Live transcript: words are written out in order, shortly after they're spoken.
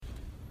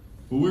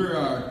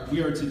Well,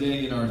 we are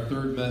today in our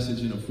third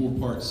message in a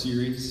four-part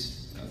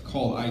series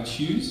called I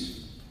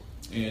Choose.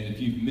 And if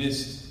you've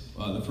missed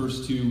the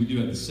first two, we do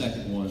have the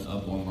second one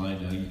up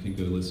online now. You can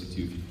go listen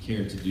to if you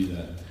care to do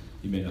that.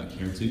 You may not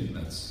care to, and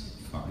that's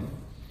fine.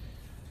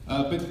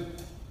 But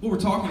what we're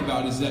talking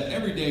about is that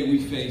every day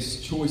we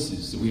face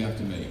choices that we have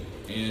to make.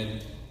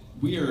 And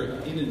we are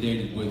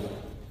inundated with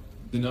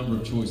the number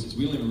of choices.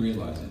 We don't even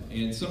realize it.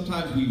 And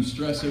sometimes we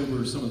stress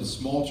over some of the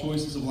small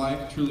choices of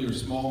life, truly are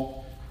small,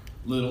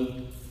 little,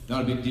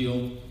 not a big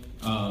deal.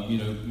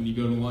 When you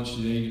go to lunch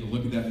today, you're going to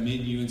look at that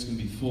menu, and it's going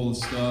to be full of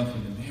stuff,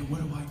 and then, man, what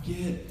do I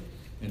get?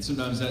 And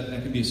sometimes that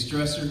can be a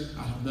stressor.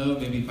 I don't know,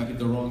 maybe if I get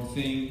the wrong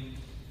thing,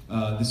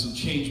 this will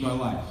change my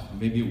life.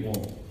 Maybe it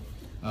won't.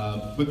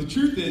 But the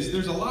truth is,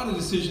 there's a lot of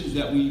decisions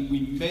that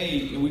we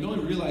make, and we don't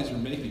even realize we're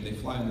making. They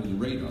fly under the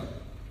radar.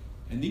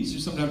 And these are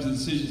sometimes the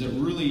decisions that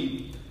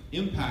really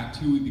impact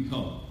who we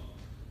become.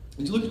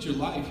 When you look at your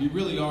life, you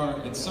really are,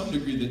 at some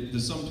degree, the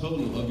sum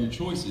total of your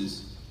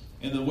choices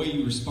and the way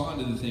you respond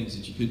to the things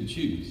that you couldn't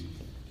choose.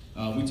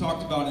 We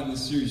talked about in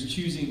this series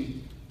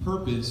choosing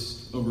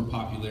purpose over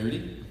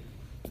popularity.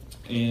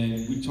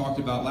 And we talked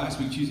about last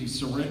week choosing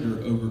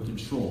surrender over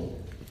control.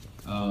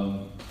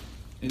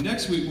 And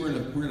next week we're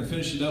gonna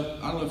finish it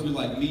up. I don't know if you're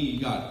like me,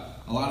 you got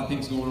a lot of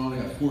things going on.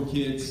 I got 4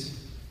 kids,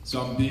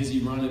 so I'm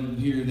busy running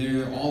here,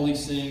 there, all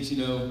these things,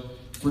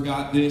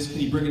 forgot this,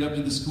 can you bring it up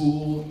to the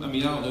school? I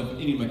mean, I don't know if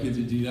any of my kids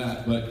would do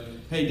that, but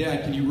hey,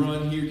 Dad, can you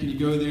run here? Can you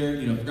go there?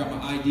 Forgot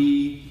my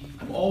ID.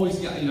 I've always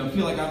got,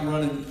 feel like I'm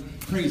running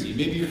crazy.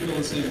 Maybe you're feeling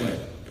the same way.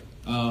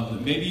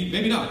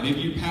 Maybe not.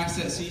 Maybe you're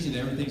past that season.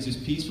 Everything's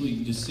just peaceful. You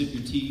can just sip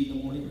your tea in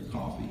the morning or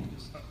coffee.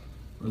 Just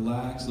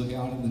relax, look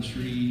out in the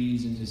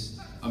trees, and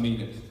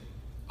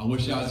I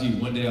wish I was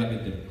you. One day I'll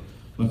get there.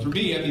 But for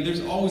me,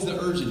 there's always the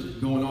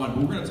urgent going on. But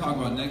we're going to talk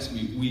about next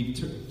week,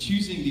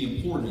 choosing the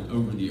important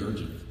over the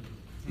urgent.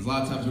 Because a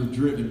lot of times we're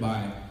driven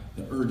by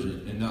the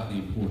urgent and not the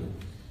important.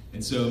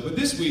 And so, but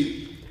this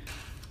week,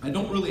 I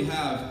don't really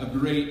have a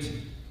great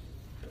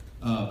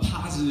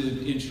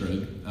positive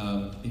intro.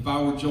 If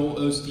I were Joel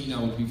Osteen,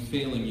 I would be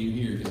failing you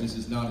here, because this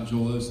is not a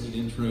Joel Osteen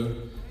intro.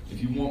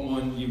 If you want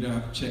one, you're going to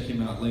have to check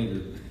him out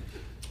later.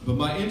 But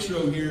my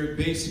intro here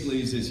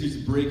basically is this. Here's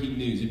the breaking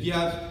news. If you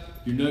have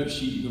your note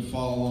sheet, you can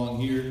follow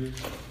along here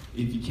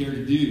if you care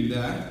to do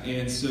that.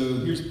 And so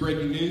here's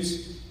breaking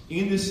news.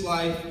 In this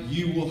life,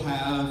 you will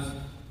have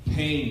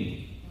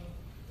pain.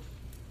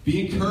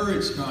 Be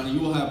encouraged, Connie. You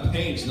will have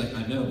pain. She's like,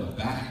 I know, my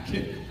back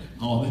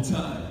all the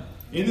time.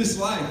 In this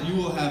life, you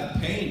will have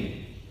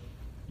pain.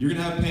 You're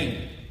going to have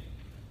pain.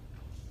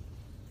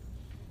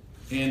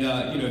 And,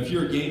 if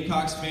you're a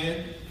Gamecocks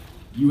fan,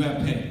 you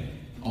have pain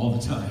all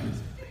the time.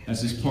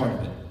 That's just part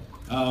of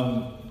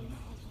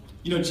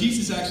it.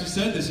 Jesus actually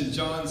said this in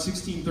John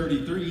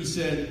 16:33. He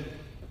said,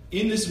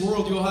 in this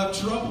world, you'll have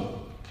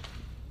trouble.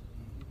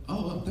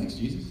 Oh, well, thanks,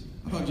 Jesus.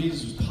 I thought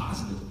Jesus was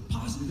positive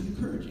and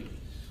encouraging.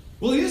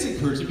 Well, he is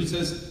encouraging. He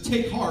says,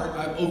 take heart,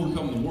 I've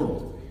overcome the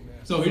world.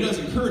 So he does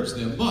encourage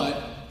them,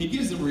 but he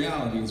gives them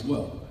reality as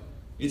well.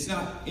 It's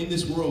not, in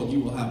this world you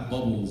will have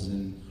bubbles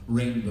and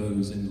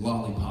rainbows and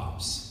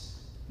lollipops.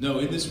 No,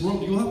 in this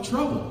world you will have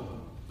trouble,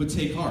 but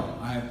take heart,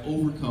 I have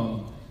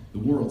overcome the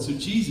world. So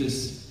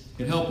Jesus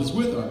can help us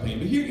with our pain.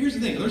 But here's the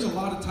thing, there's a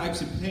lot of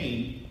types of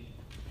pain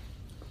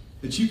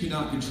that you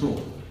cannot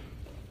control.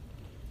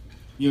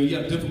 You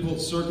have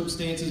difficult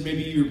circumstances.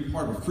 Maybe you're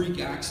part of a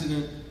freak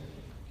accident.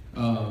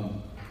 I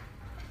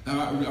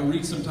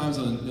read sometimes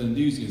on the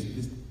news,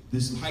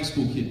 this high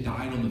school kid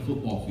died on the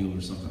football field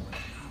or something.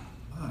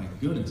 My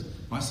goodness.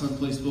 My son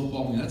plays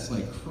football. That's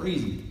like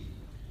crazy.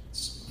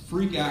 It's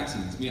freak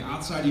accidents.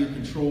 Outside of your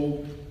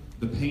control,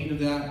 the pain of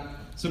that.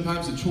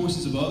 Sometimes the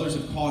choices of others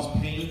have caused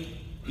pain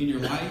in your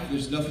life.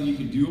 There's nothing you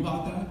can do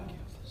about that.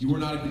 You are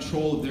not in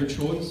control of their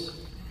choice.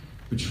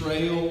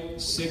 Betrayal,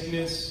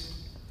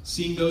 sickness,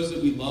 seeing those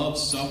that we love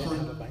suffer.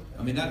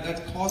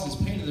 That causes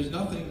pain, and there's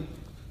nothing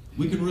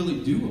we can really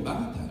do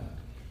about that.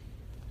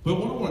 But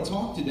what I want to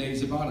talk today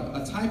is about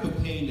a type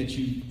of pain that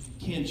you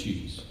can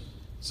choose.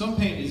 Some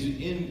pain is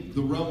in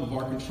the realm of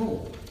our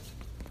control.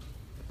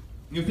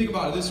 Think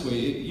about it this way.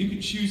 You can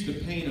choose the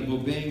pain of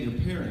obeying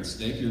your parents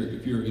today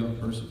if you're a young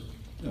person.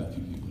 Yeah, a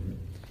few people here.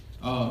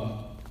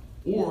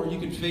 Or you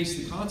can face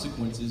the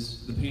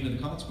consequences, the pain of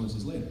the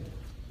consequences later.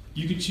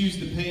 You can choose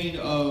the pain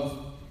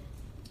of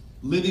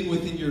living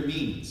within your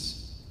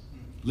means,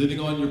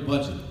 living on your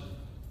budget.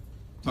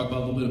 Talk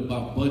about a little bit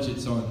about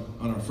budgets on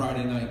our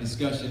Friday night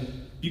discussion.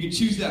 You can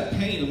choose that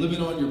pain of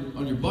living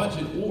on your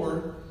budget,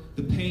 or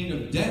the pain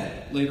of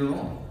debt later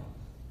on.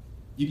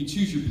 You can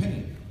choose your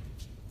pain.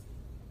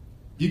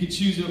 You can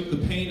choose the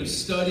pain of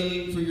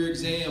studying for your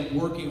exam,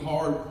 working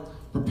hard,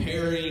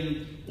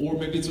 preparing, or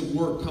maybe it's at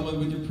work, coming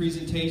with your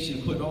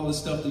presentation, putting all this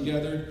stuff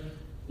together.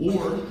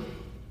 Or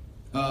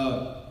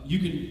you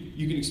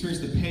can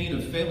experience the pain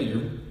of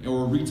failure,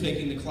 or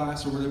retaking the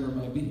class, or whatever it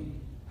might be.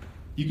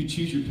 You can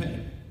choose your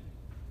pain.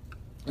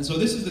 And so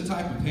this is the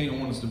type of pain I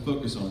want us to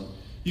focus on.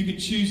 You can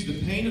choose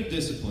the pain of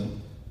discipline.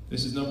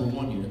 This is number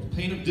 1 here. The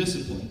pain of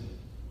discipline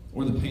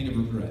or the pain of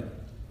regret.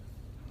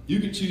 You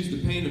can choose the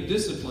pain of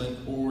discipline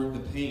or the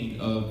pain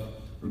of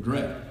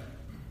regret.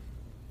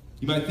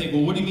 You might think,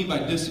 well, what do you mean by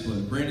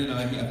discipline? Brandon and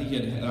I think he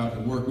had to head out to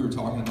work. We were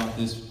talking about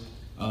this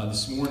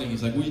this morning.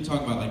 He's like, what are you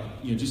talking about?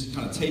 Like, just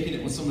kind of taking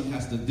it when someone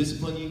has to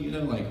discipline you,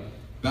 like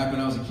back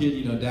when I was a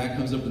kid, Dad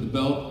comes up with the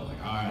belt.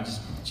 Like, all right, I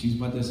just choose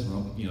my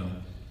discipline.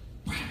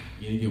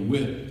 You get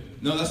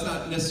whipped. No, that's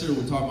not necessarily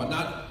what we're talking about.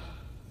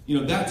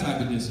 Not, that type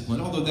of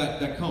discipline, although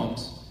that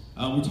comes.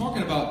 We're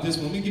talking about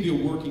discipline. Let me give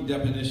you a working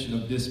definition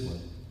of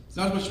discipline. It's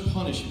not as much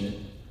punishment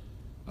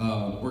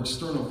or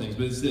external things,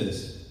 but it's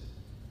this.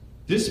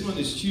 Discipline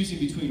is choosing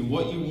between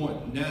what you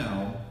want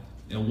now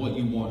and what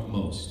you want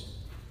most.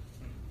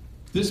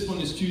 Discipline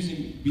is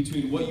choosing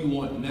between what you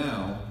want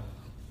now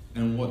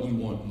and what you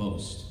want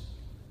most.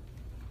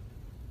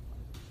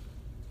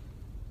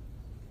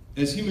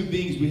 As human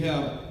beings, we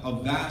have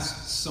a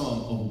vast sum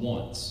of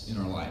wants in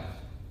our life.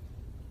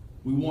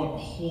 We want a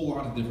whole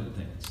lot of different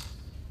things.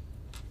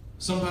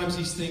 Sometimes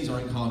these things are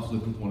in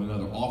conflict with one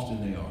another.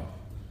 Often they are.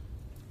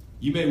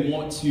 You may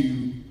want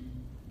to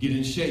get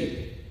in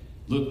shape,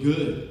 look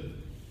good,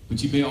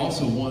 but you may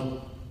also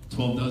want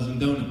 12 dozen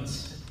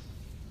donuts.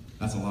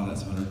 That's a lot.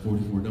 That's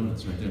 144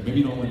 donuts right there. Maybe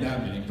you don't want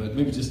that many, but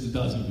maybe just a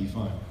dozen would be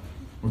fine.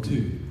 Or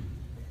 2.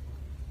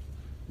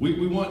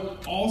 We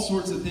want all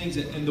sorts of things,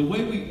 and the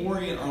way we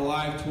orient our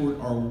life toward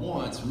our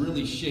wants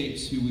really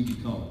shapes who we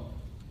become.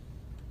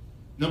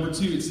 Number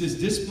 2, it's this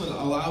discipline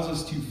allows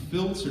us to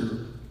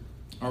filter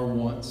our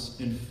wants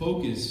and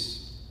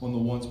focus on the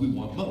ones we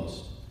want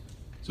most.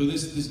 So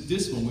this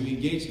discipline, we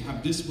engage to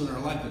have discipline in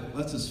our life that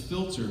lets us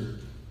filter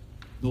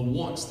the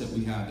wants that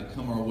we have that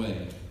come our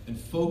way and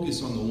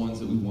focus on the ones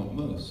that we want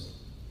most.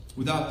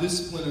 Without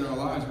discipline in our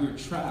lives, we're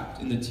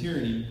trapped in the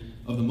tyranny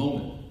of the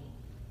moment.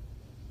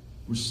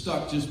 We're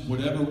stuck just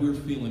whatever we're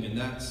feeling, and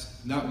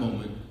that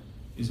moment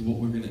is what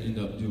we're going to end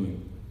up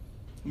doing.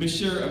 Let me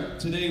share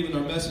today in our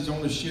message, I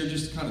want to share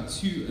just kind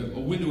of a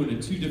window into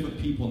 2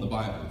 different people in the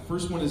Bible. The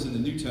first one is in the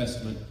New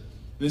Testament.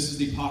 This is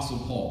the Apostle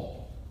Paul.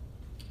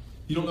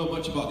 You don't know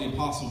much about the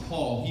Apostle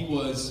Paul. He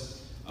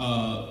was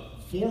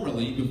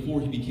formerly,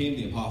 before he became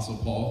the Apostle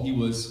Paul, he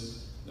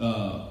was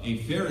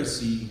a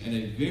Pharisee and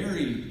a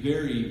very,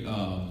 very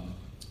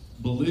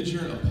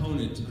belligerent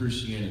opponent to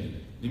Christianity.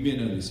 You may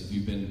know this if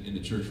you've been in the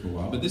church for a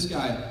while, but this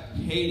guy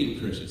hated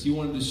Christians. He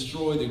wanted to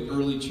destroy the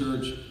early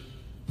church,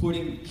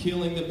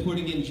 killing them,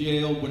 putting in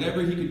jail,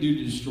 whatever he could do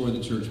to destroy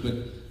the church.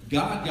 But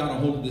God got a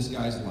hold of this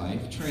guy's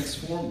life,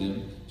 transformed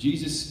him.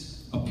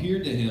 Jesus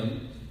appeared to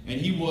him, and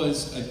he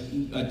was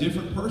a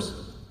different person.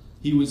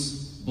 He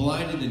was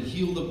blinded and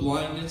healed of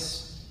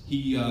blindness.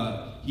 He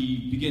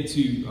began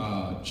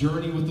to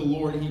journey with the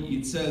Lord.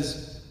 It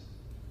says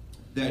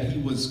that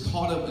he was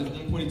caught up. At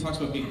one point, he talks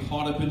about being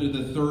caught up into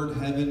the third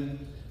heaven,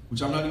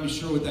 which I'm not even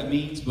sure what that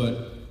means,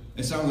 but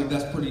it sounds like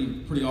that's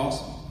pretty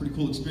awesome, pretty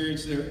cool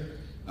experience there.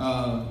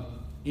 And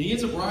he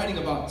ends up writing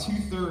about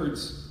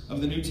 2/3 of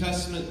the New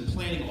Testament and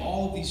planting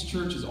all of these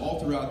churches all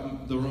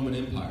throughout the Roman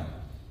Empire.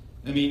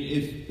 I mean,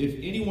 if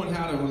anyone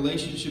had a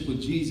relationship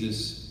with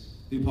Jesus,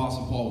 the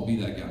Apostle Paul would be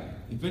that guy.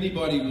 If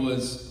anybody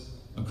was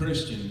a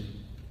Christian,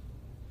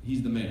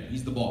 he's the man.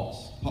 He's the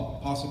boss.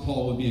 Apostle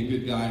Paul would be a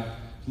good guy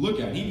to look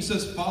at. He even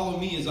says, follow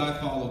me as I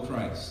follow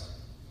Christ.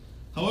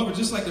 However,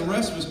 just like the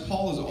rest of us,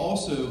 Paul is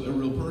also a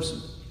real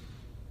person.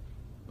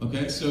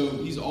 Okay, so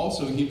he's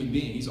also a human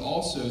being. He's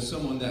also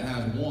someone that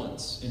has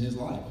wants in his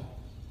life.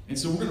 And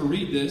so we're going to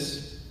read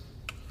this,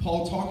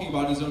 Paul talking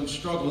about his own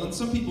struggle. And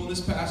some people in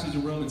this passage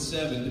in Romans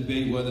 7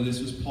 debate whether this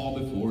was Paul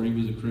before he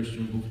was a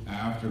Christian,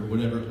 after,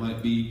 whatever it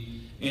might be.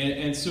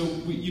 And so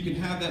you can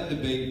have that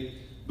debate.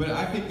 But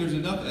I think there's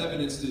enough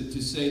evidence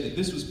to say that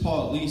this was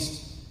Paul, at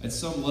least at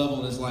some level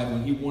in his life,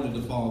 when he wanted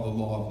to follow the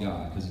law of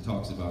God, because he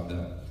talks about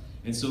that.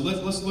 And so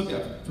let's look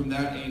at it from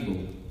that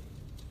angle.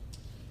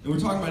 And we're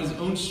talking about his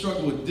own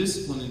struggle with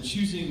discipline and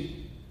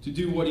choosing to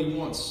do what he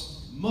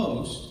wants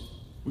most,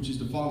 which is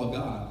to follow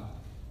God,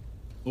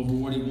 over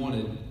what he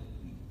wanted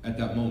at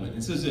that moment.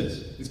 It says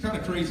this. It's kind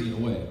of crazy in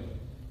a way.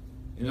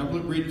 And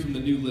I'm reading from the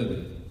New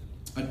Living.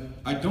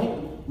 I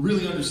don't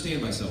really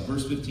understand myself.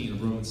 Verse 15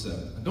 of Romans 7.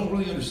 I don't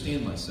really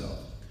understand myself.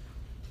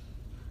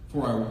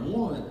 For I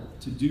want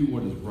to do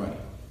what is right.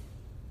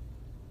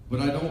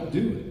 But I don't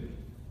do it.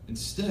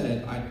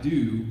 Instead, I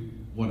do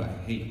what I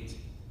hate.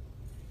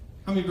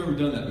 How many of you have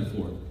ever done that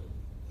before?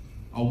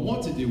 I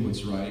want to do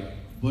what's right,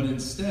 but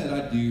instead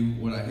I do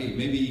what I hate.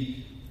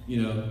 Maybe,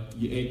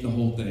 you ate the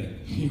whole thing.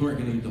 You weren't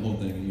going to eat the whole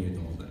thing, and you ate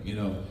the whole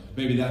thing.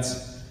 Maybe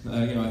that's,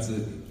 that's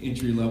an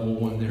entry-level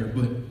one there.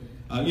 But,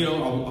 I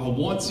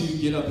want to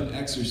get up and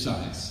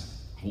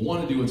exercise. I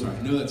want to do what's right.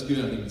 I know that's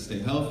good. I need to stay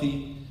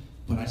healthy.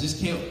 But I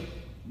just can't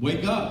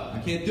wake up. I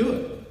can't do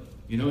it.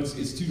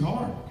 It's too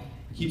hard.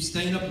 I keep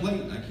staying up late,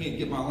 and I can't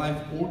get my life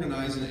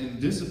organized and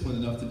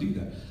disciplined enough to do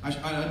that.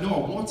 I know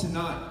I want to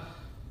not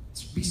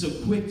be so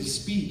quick to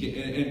speak,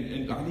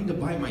 and I need to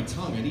bite my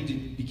tongue. I need to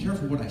be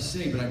careful what I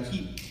say, but I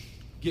keep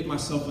getting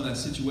myself in that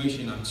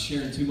situation. I'm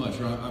sharing too much,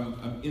 or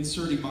I'm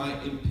inserting my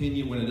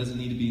opinion when it doesn't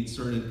need to be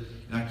inserted,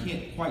 and I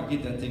can't quite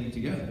get that thing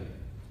together.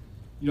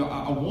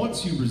 I want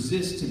to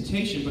resist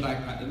temptation,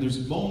 but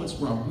there's moments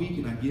where I'm weak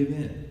and I give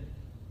in.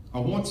 I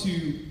want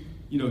to,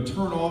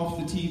 turn off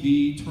the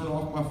TV, turn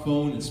off my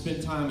phone, and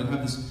spend time and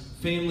have this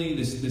family,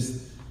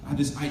 I have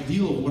this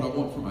ideal of what I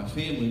want for my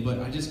family, but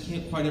I just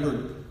can't quite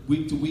ever,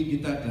 week to week,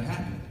 get that to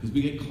happen because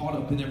we get caught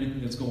up in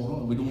everything that's going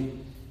on.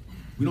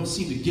 We don't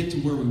seem to get to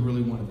where we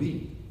really want to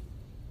be.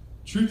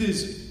 Truth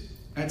is,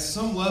 at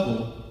some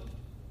level,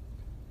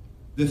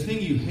 the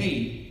thing you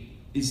hate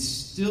is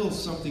still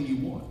something you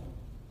want.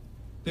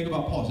 Think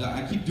about Paul.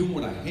 I keep doing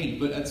what I hate,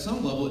 but at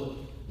some level,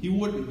 he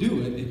wouldn't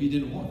do it if he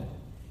didn't want it.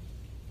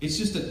 It's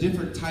just a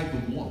different type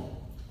of want.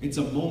 It's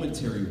a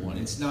momentary one.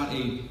 It's not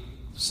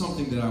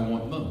something that I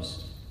want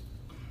most.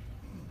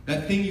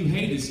 That thing you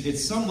hate is, at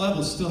some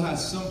level, still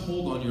has some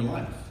hold on your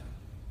life.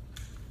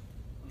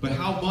 But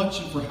how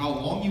much and for how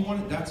long you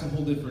want it, that's a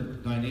whole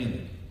different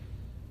dynamic.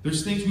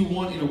 There's things we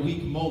want in a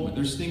weak moment.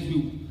 There's things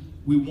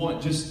we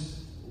want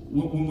just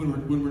when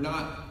we're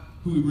not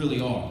who we really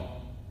are.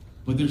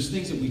 But there's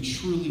things that we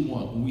truly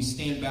want when we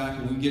stand back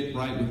and we get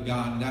right with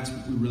God, and that's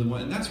what we really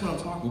want. And that's what I'm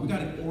talking about. We've got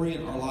to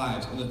orient our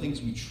lives on the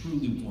things we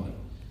truly want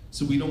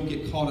so we don't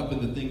get caught up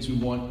in the things we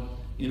want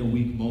in a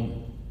weak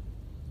moment.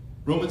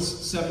 Romans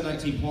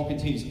 7:19, Paul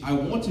continues, I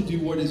want to do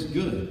what is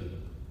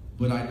good,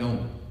 but I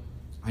don't.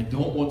 I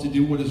don't want to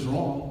do what is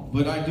wrong,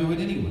 but I do it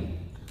anyway.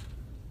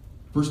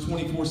 Verse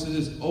 24 says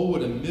this, oh,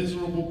 what a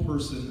miserable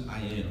person I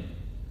am.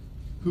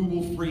 Who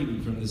will free me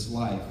from this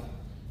life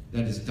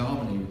that is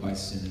dominated by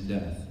sin and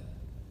death?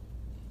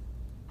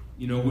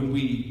 When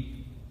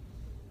we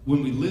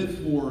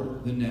live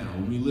for the now,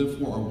 when we live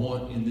for our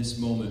want in this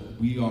moment,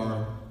 we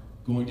are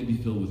going to be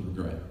filled with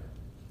regret.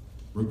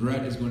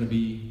 Regret is going to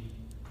be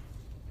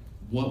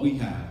what we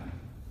have.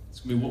 It's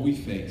going to be what we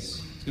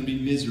face. It's going to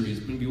be misery. It's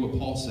going to be what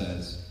Paul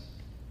says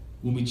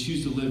when we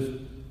choose to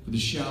live for the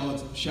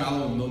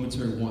shallow and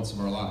momentary wants of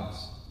our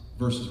lives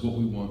versus what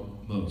we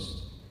want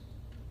most.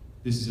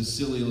 This is a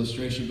silly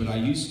illustration, but I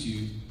used to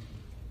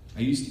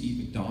eat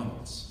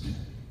McDonald's.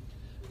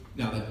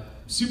 Now, the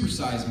Super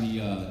Size Me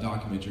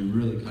documentary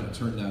really kind of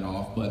turned that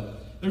off,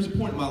 but there's a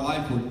point in my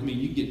life where,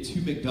 you get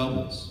 2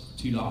 McDoubles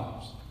for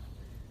 $2.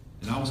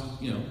 And I was,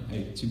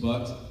 hey,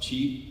 $2,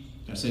 cheap,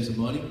 can I save some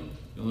money? You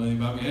don't know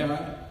anything about me? Yeah,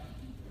 right?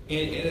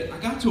 And I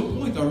got to a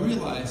point that I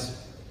realized,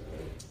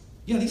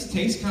 yeah, these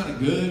taste kind of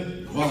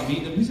good while I'm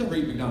eating them. Who's ever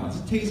eaten McDonald's?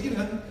 It tastes good.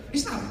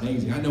 It's not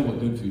amazing. I know what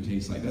good food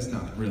tastes like. That's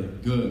not really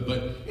good, but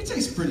it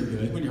tastes pretty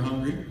good when you're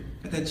hungry.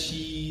 Got that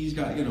cheese,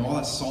 got all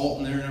that salt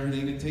in there and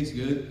everything. It tastes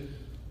good.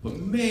 But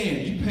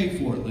man, you pay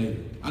for it later.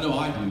 I know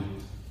I do.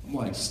 I'm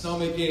like,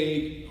 stomach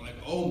ache, like,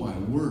 oh my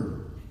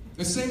word.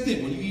 The same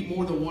thing when you eat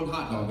more than one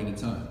hot dog at a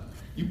time.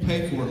 You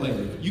pay for it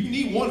later. You can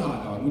eat one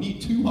hot dog. When you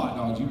eat 2 hot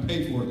dogs, you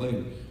pay for it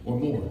later or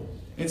more.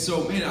 And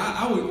so, man,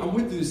 I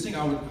went through this thing.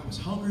 I was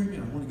hungry,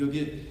 man. I want to go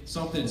get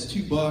something. It's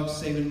 $2,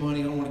 saving money.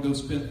 I don't want to go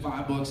spend $5 at,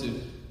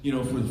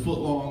 for the foot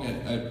long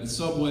at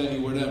Subway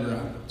or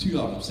whatever.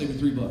 $2, I'm saving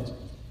 $3.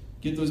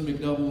 Get those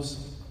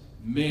McDoubles.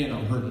 Man,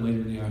 I'm hurting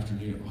later in the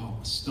afternoon. Oh,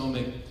 my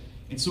stomach.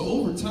 And so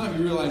over time,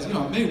 you realize,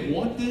 I may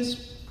want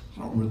this.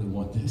 I don't really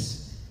want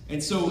this.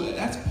 And so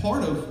that's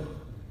part of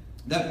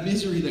that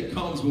misery that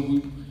comes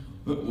when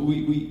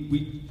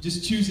we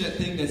just choose that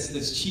thing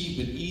that's cheap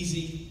and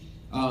easy.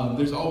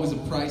 There's always a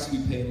price we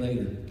pay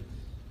later.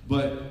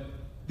 But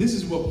this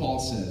is what Paul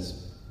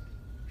says.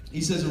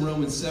 He says in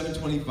Romans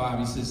 7:25,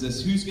 he says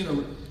this,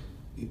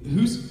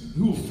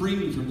 who will free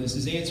me from this?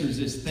 His answer is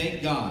this,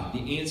 thank God.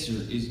 The answer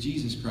is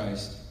Jesus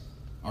Christ,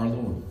 our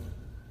Lord.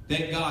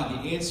 Thank God,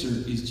 the answer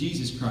is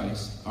Jesus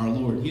Christ, our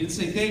Lord. He didn't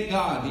say, thank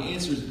God, the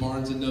answer is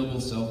Barnes &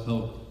 Noble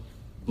self-help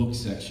book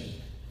section.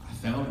 I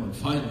found one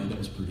finally that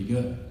was pretty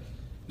good.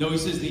 No, he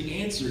says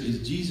the answer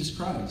is Jesus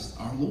Christ,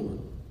 our Lord.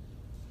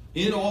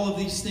 In all of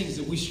these things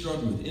that we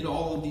struggle with, in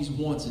all of these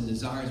wants and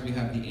desires we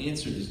have, the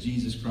answer is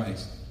Jesus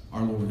Christ,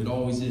 our Lord. It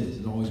always is.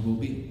 It always will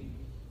be.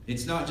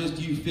 It's not just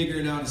you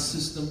figuring out a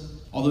system,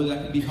 although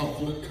that can be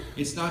helpful.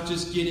 It's not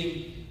just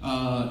getting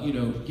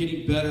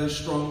better,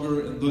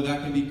 stronger, though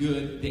that can be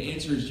good. The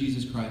answer is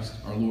Jesus Christ,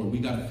 our Lord. We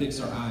got to fix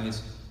our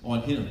eyes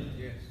on Him.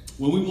 Yes.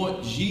 When we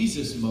want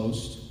Jesus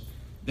most,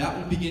 that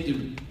will begin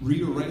to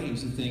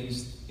rearrange the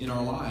things in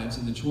our lives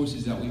and the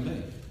choices that we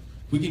make.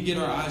 If we can get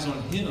our eyes on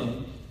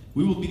Him,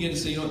 we will begin to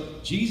say,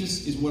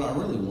 Jesus is what I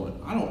really want.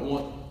 I don't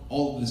want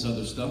all of this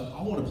other stuff.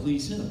 I want to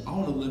please Him. I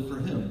want to live for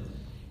Him.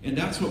 And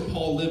that's what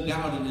Paul lived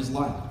out in his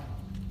life.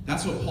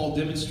 That's what Paul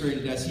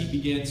demonstrated as he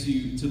began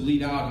to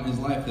lead out in his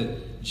life,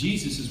 that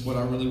Jesus is what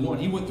I really want.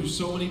 He went through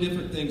so many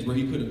different things where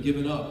he could have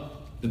given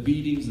up the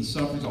beatings, the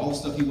sufferings, all the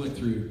stuff he went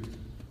through.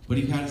 But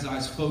he had his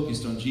eyes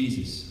focused on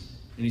Jesus.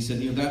 And he said,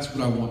 that's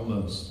what I want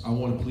most. I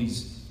want to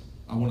please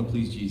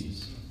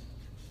Jesus.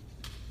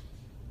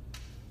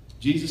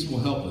 Jesus will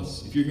help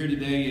us. If you're here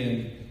today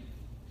and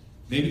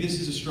maybe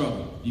this is a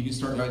struggle, you can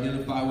start to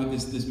identify with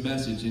this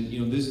message,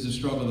 and this is a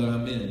struggle that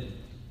I'm in.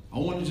 I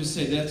want to just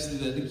say that's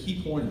the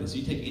key point of this.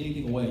 You take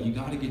anything away, you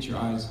got to get your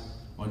eyes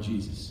on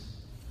Jesus.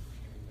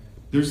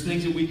 There's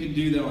things that we can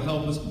do that will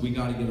help us, but we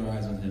got to get our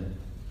eyes on Him.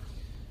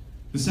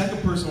 The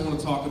second person I want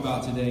to talk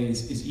about today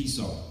is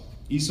Esau.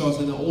 Esau's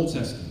in the Old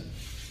Testament.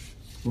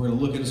 We're going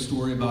to look at a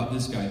story about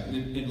this guy.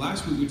 And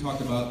last week we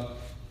talked about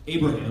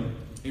Abraham.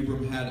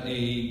 Abraham had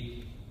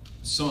a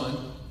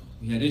son.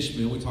 He had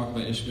Ishmael. We talked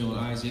about Ishmael and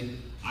Isaac.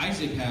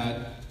 Isaac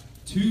had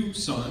two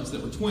sons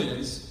that were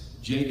twins,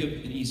 Jacob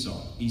and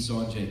Esau.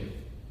 Esau and Jacob.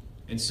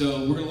 And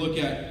so we're going to look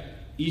at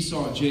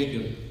Esau and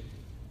Jacob,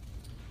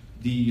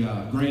 the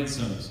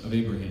grandsons of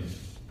Abraham,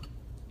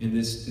 in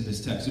this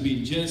text. It'll be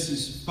in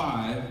Genesis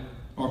 5.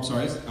 Oh, I'm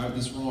sorry, I have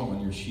this wrong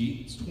on your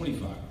sheet. It's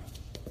 25.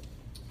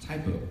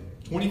 Typo.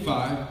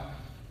 25,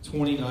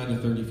 29 to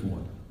 34.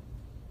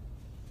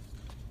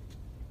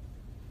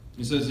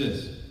 It says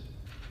this.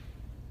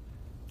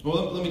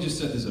 Well, let me just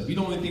set this up. You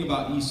don't know anything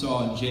about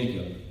Esau and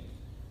Jacob.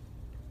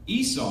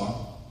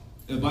 Esau,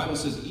 the Bible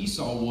says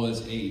Esau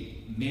was a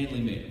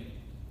manly man.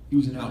 He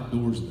was an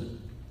outdoorsman.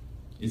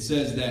 It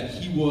says that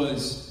he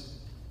was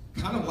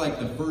kind of like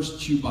the first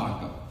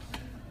Chewbacca,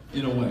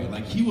 in a way.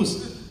 Like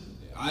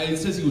it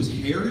says he was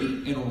hairy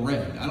and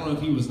red. I don't know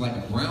if he was like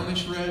a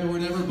brownish red or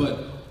whatever,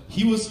 but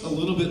he was a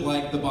little bit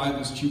like the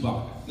Bible's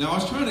Chewbacca. Now, I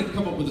was trying to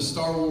come up with a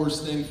Star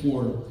Wars thing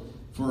for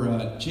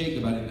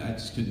Jacob. I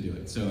just couldn't do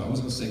it. So I was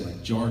going to say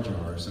like Jar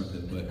Jar or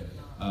something, but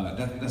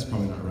that's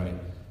probably not right.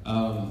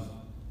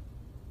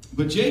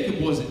 But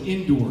Jacob was an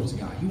indoors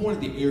guy. He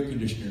wanted the air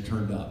conditioner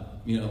turned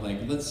up. You know, like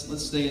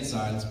let's stay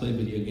inside, let's play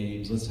video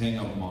games, let's hang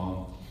out with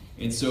mom.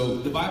 And so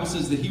the Bible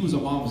says that he was a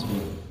mama's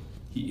boy.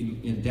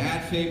 And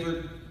dad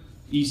favored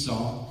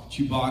Esau,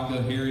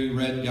 Chewbacca, hairy,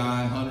 red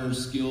guy, hunter,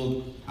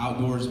 skilled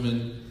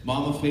outdoorsman.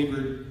 Mama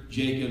favored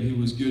Jacob, who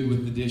was good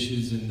with the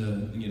dishes and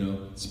the,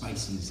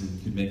 spices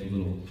and could make a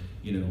little,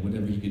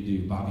 whatever you could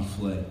do, Bobby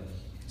Flay.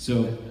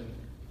 So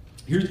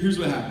here's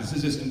what happens. It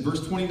says this in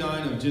verse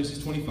 29 of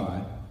Genesis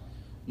 25.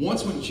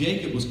 Once when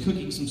Jacob was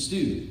cooking some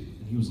stew,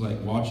 and he was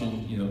like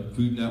watching,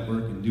 Food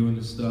Network and doing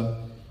this stuff,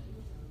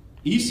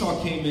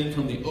 Esau came in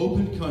from the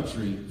open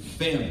country,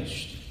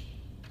 famished.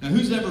 Now,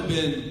 who's ever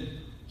been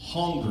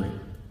hungry?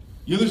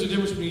 There's a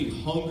difference between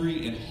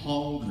hungry and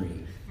hungry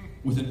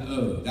with an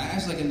O. That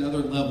has like another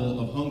level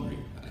of hungry,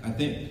 I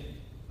think.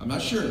 I'm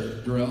not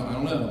sure, Darrell. I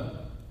don't know.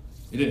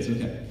 It is,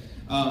 okay.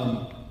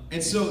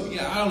 And so,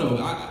 I don't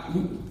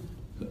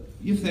know.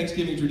 You have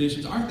Thanksgiving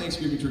traditions. Our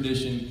Thanksgiving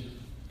tradition,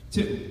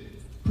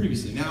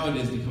 previously,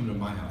 nowadays they come to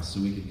my house so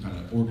we can kind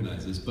of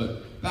organize this.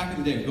 But back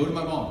in the day, go to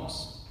my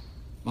mom's.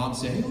 Mom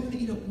said, hey, we're going to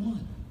eat at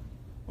 1.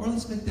 Or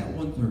let's make that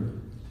 1:30.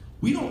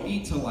 We don't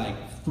eat till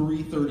like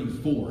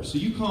 3:34. So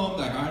you come,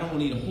 like, I don't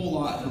want to eat a whole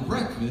lot for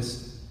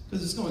breakfast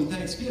because it's going to be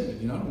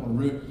Thanksgiving. I don't want to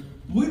ruin.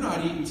 We're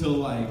not eating till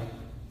like,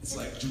 it's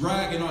like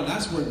dragging on.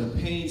 That's where the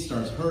pain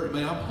starts hurting.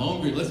 Man, I'm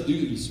hungry. Let's do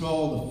it. You smell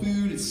all the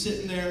food. It's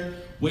sitting there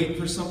waiting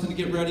for something to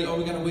get ready. Oh,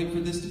 we got to wait for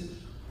this to.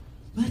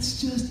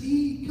 Let's just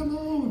eat. Come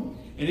on.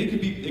 And it can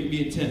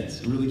be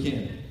intense. It really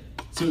can.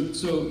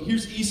 So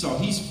here's Esau.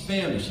 He's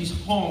famished. He's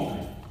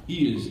hungry.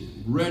 He is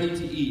ready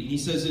to eat. And he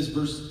says this,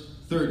 verse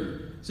 30.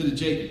 Said to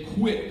Jacob,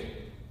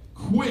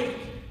 quick,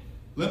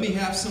 let me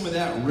have some of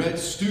that red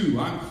stew.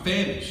 I'm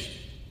famished.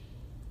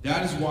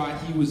 That is why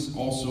he was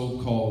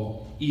also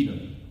called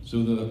Edom.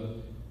 So the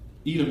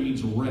Edom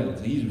means red.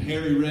 So he's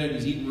hairy red.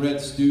 He's eating red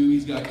stew.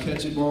 He's got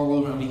ketchup all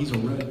over. I mean, he's a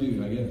red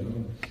dude, I guess.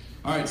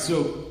 All right,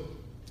 so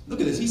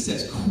look at this. He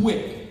says,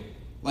 quick.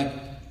 Like,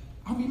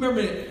 I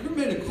remember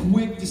made a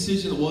quick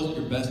decision that wasn't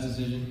your best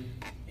decision?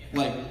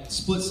 Like,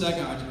 split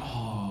second,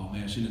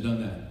 I shouldn't have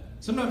done that.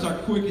 Sometimes our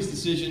quickest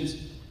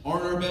decisions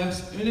aren't our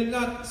best. I mean,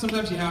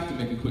 sometimes you have to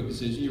make a quick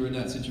decision. You're in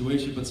that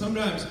situation. But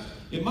sometimes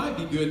it might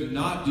be good to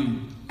not do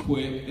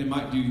quick. It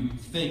might do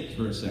think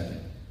for a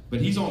second.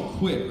 But he's on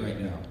quick right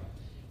now.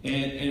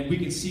 And we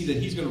can see that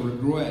he's going to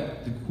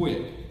regret the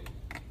quick.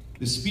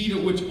 The speed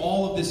at which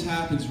all of this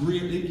happens,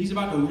 he's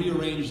about to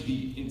rearrange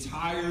the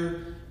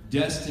entire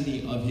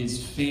destiny of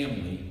his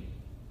family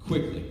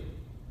quickly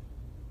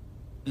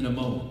in a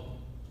moment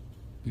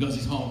because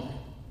he's hungry.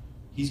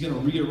 He's going to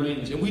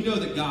rearrange, and we know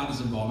that God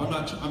is involved.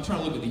 I'm trying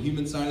to look at the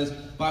human side of this.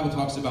 The Bible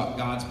talks about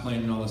God's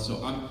plan and all this,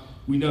 so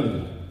we know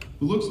that.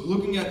 But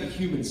looking at the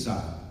human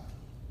side,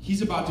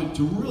 he's about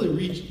to really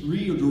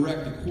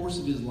redirect the course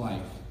of his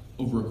life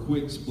over a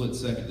quick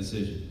split-second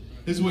decision.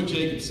 This is what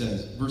Jacob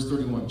says, verse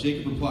 31.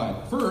 Jacob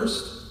replied,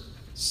 "First,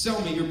 sell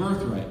me your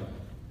birthright."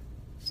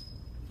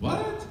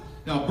 What?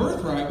 Now,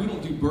 birthright, we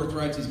don't do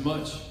birthrights as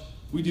much.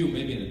 We do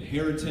maybe an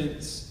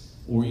inheritance.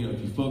 Or, if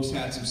you folks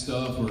had some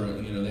stuff, or,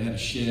 they had a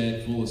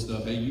shed full of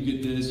stuff. Hey, you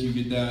get this, you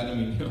get that. I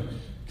mean,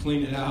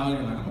 clean it out. I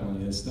don't want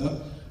any of this stuff.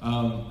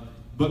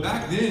 But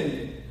back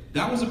then,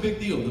 that was a big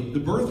deal. The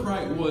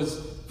birthright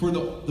was for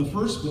the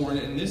firstborn,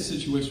 in this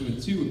situation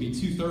with 2, would be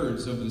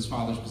 2/3 of his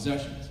father's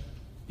possessions.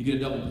 You get a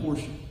double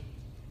portion.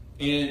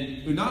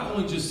 And not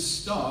only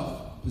just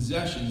stuff,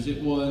 possessions,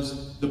 it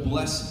was the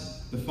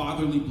blessing, the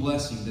fatherly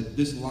blessing, that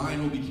this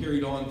line will be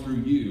carried on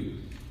through you.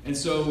 And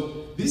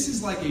so this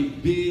is like a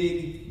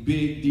big,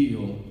 big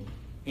deal.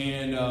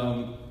 And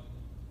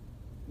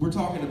we're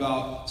talking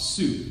about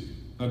soup,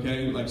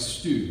 okay? Like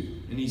stew.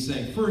 And he's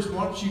saying, first,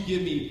 why don't you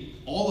give me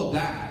all of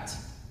that,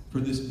 for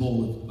this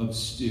bowl of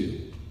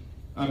stew.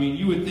 I mean,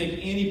 you would think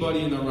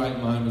anybody in their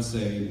right mind would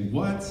say,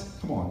 what?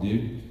 Come on,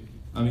 dude.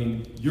 I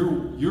mean,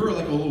 you're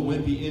like a little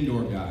wimpy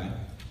indoor guy.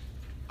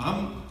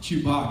 I'm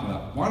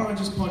Chewbacca. Why don't I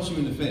just punch you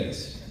in the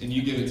face and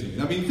you give it to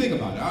me? I mean, think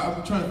about it.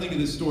 I'm trying to think of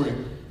this story.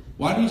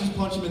 Why don't you just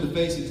punch him in the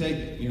face and take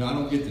it? You know, I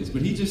don't get this.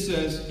 But he just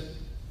says,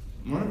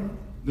 all right.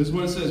 This is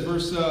what it says,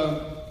 verse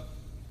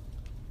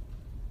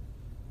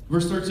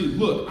 13.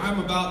 Look, I'm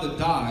about to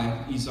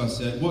die, Esau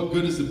said. What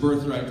good is the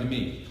birthright to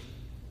me?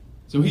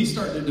 So he's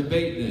starting to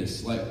debate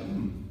this. Like,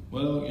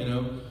 well, you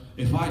know,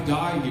 if I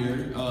die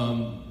here,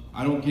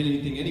 I don't get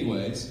anything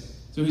anyways.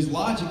 So his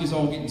logic is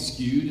all getting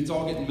skewed. It's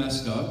all getting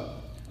messed up.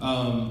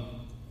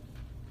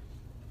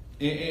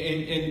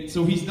 And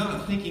so he's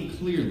not thinking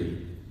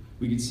clearly.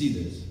 We can see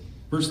this.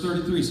 Verse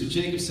 33. So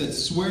Jacob said,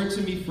 swear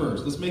to me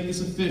first. Let's make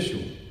this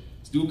official.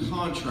 Let's do a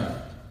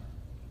contract.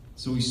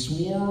 So he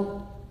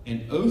swore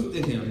an oath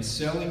to him,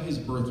 selling his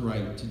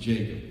birthright to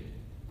Jacob.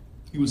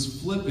 He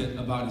was flippant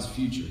about his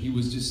future. He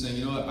was just saying,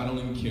 you know what, I don't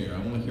even care. I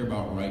want to care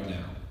about right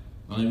now.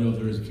 I don't even know if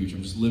there is a future.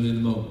 I'm just living in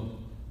the moment.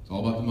 It's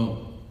all about the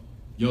moment.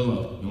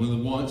 YOLO. You only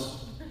live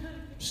once.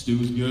 Stew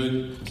is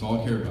good. That's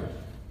all I care about.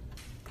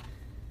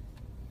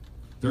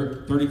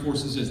 34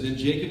 says this. Then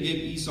Jacob gave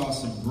Esau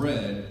some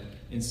bread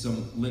and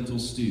some lentil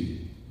stew.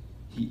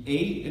 He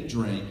ate and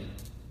drank,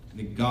 and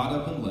he got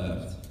up and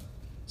left.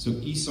 So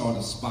Esau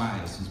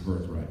despised his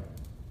birthright.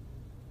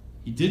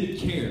 He didn't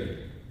care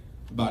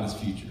about his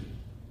future.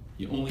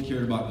 He only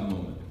cared about the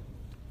moment.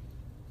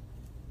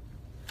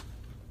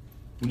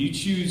 When you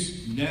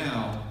choose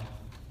now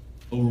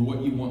over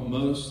what you want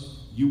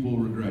most, you will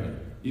regret it.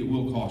 It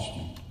will cost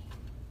you.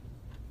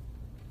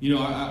 You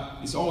know,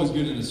 it's always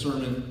good in a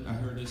sermon. I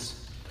heard this.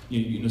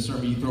 In a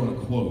sermon, you throw in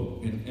a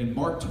quote. And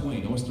Mark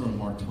Twain, I always throw in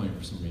Mark Twain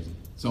for some reason.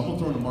 So I'm going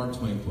to throw in a Mark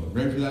Twain quote.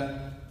 Ready for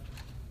that?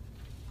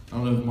 I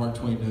don't know if Mark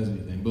Twain does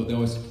anything, but they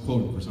always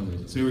quote it for some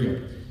reason. So here we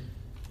go.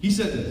 He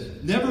said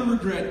this: never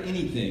regret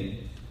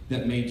anything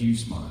that made you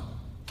smile.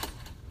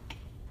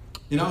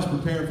 And I was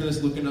preparing for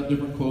this, looking up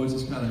different quotes.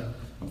 I'm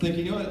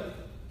thinking, you know what?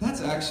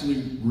 That's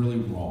actually really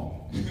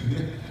wrong.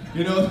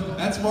 You know,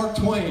 that's Mark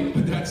Twain,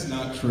 but that's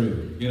not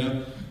true. You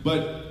know,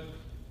 but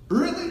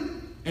really,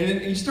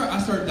 and then I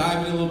start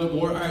diving in a little bit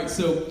more. All right,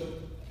 so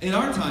in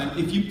our time,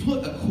 if you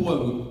put a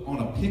quote on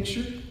a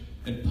picture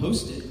and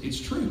post it, it's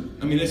true.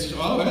 I mean, it's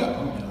oh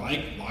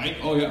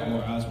yeah, well,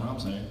 that's what I'm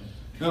saying.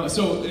 No,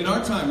 so in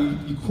our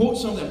time, you quote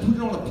something, put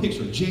it on a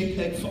picture,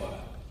 JPEG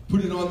file,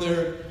 put it on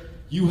there.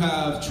 You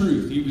have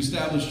truth. You've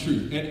established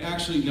truth. And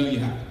actually, no, you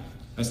haven't.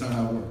 That's not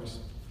how it works.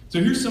 So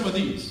here's some of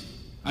these.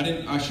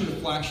 I should have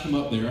flashed them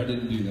up there. I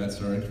didn't do that,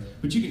 sorry.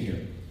 But you can hear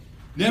them.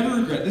 Never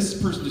regret. This is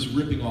a person just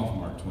ripping off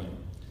Mark Twain.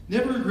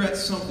 Never regret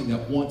something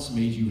that once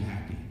made you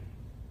happy.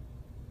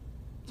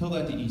 Tell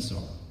that to Esau.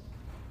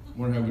 I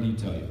wonder how would he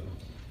tell you.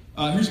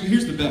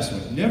 Here's the best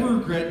one. Never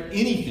regret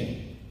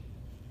anything.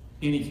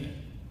 Anything.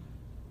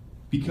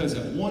 Because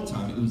at one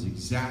time, it was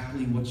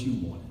exactly what you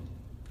wanted.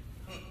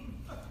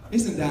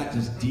 Isn't that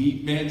just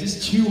deep, man?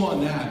 Just chew on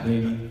that,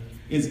 baby.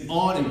 It's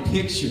on a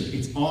picture.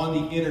 It's on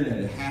the internet.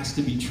 It has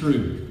to be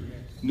true.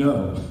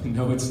 No,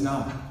 it's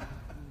not.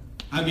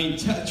 I mean,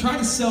 try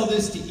to sell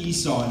this to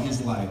Esau in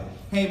his life.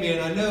 Hey,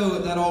 man, I know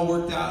that all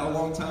worked out a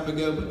long time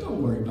ago, but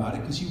don't worry about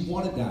it because you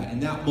wanted that.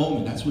 In that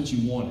moment, that's what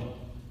you wanted.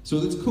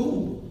 So that's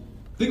cool.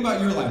 Think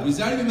about your life. Does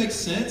that even make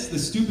sense? The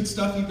stupid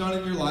stuff you've done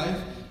in your life?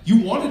 You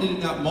wanted it in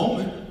that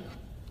moment,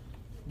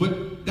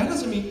 but that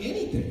doesn't mean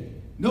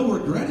anything. No,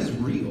 regret is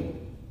real.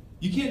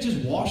 You can't just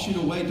wash it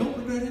away. Don't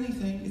regret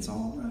anything. It's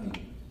all right.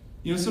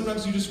 You know,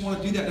 sometimes you just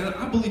want to do that. And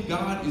I believe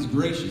God is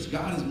gracious.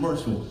 God is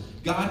merciful.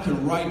 God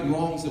can right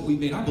wrongs that we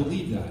made. I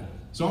believe that.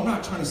 So I'm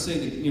not trying to say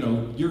that, you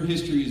know, your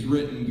history is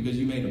written because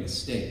you made a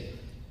mistake.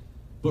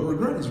 But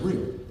regret is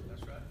real.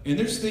 That's right. And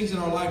there's things in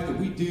our life that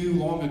we do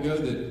long ago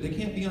that they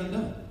can't be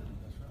undone.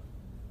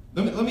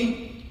 That's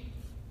right.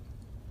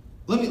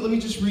 Let me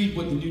just read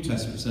what the New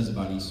Testament says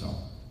about Esau.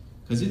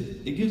 Because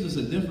it gives us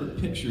a different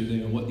picture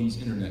than what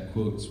these internet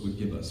quotes would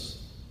give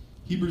us.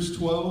 Hebrews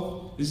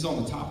 12, this is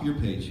on the top of your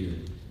page here.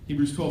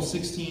 Hebrews 12,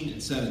 16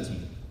 and 17.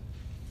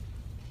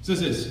 It says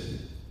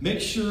this: make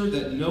sure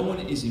that no one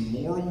is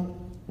immoral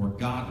or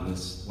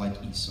godless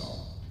like Esau.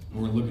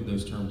 We're going to look at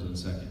those terms in a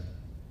second.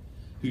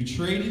 Who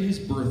traded his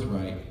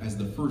birthright as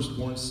the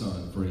firstborn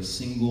son for a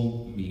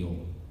single meal.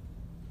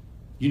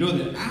 You know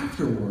that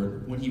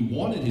afterward, when he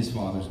wanted his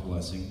father's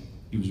blessing,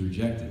 he was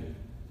rejected.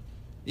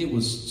 It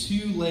was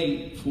too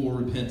late for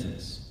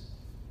repentance.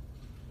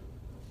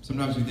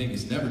 Sometimes we think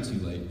it's never too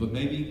late, but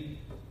maybe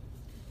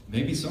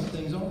some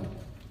things are.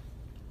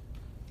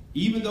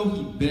 Even though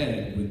he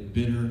begged with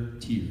bitter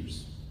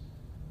tears.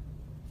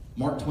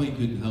 Mark Twain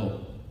couldn't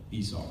help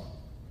Esau.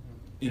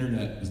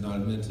 Internet was not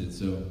invented,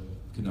 so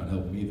could not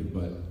help him either,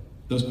 but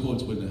those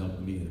quotes wouldn't have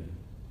helped him either.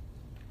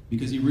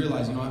 Because he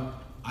realized, you know,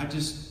 I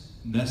just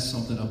messed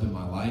something up in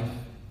my life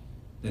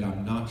that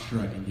I'm not sure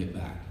I can get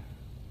back.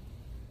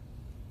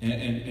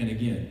 And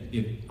again,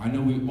 if I know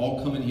we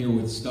all come in here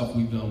with stuff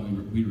we've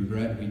done we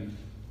regret,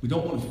 we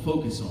don't want to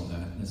focus on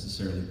that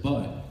necessarily,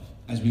 but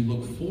as we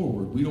look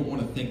forward, we don't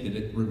want to think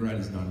that regret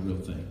is not a real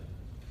thing.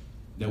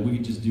 That we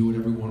can just do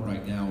whatever we want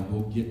right now and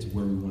we'll get to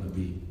where we want to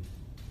be.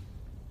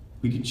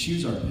 We can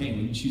choose our pain.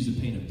 We can choose the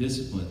pain of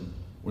discipline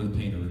or the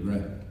pain of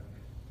regret.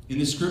 In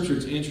the scripture,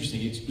 it's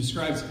interesting. It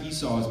describes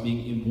Esau as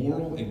being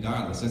immoral and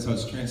godless. That's how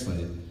it's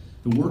translated.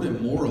 The word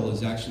immoral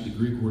is actually the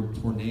Greek word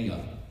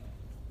porneia.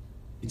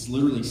 It's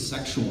literally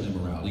sexual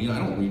immorality. And I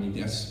don't read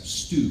anything. That's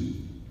stew.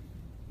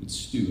 It's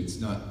stew. It's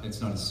not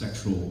a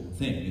sexual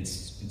thing.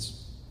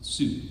 It's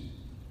stew.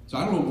 So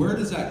I don't know, where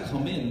does that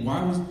come in?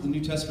 Why was the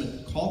New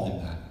Testament called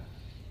him that?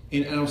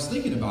 And I was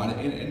thinking about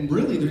it, and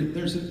really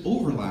there's an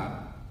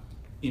overlap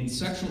in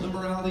sexual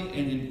immorality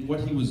and in what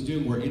he was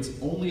doing, where it's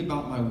only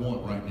about my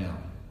want right now.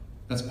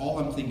 That's all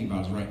I'm thinking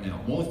about is right now.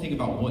 I'm only thinking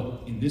about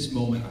what in this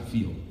moment I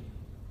feel.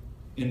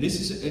 And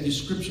this is a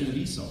description of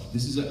Esau.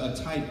 This is a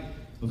type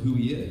of who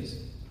he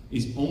is.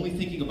 He's only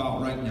thinking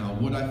about right now,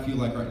 what I feel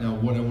like right now,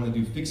 what I want to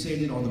do,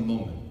 fixated on the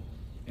moment,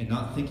 and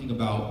not thinking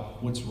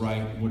about what's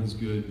right, what is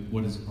good,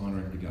 what is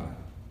honoring to God.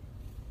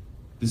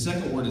 The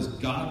second word is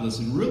godless,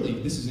 and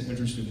really, this is an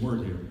interesting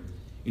word here.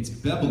 It's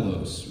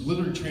bebelos,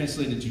 literally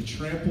translated to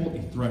trample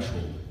a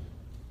threshold.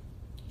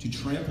 To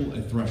trample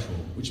a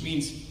threshold, which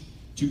means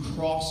to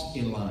cross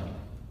a line.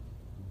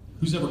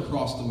 Who's ever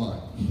crossed a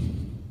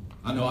line?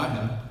 I know I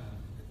have.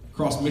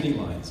 Crossed many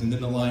lines, and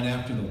then the line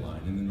after the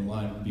line, and then the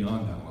line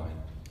beyond that line.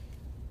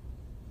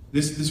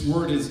 This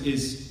word is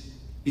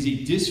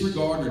a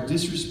disregard or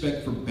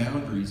disrespect for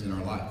boundaries in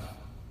our life.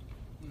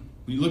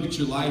 When you look at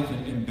your life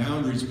and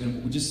boundaries,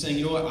 and we're just saying,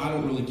 you know what, I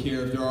don't really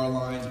care if there are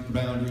lines,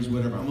 boundaries,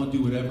 whatever. I'm going to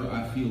do whatever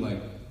I feel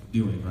like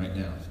doing right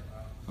now.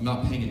 I'm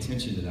not paying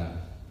attention to that.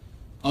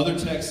 Other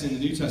texts in the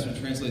New Testament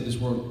translate this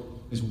word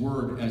as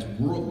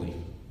worldly.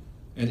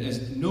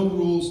 As no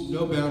rules,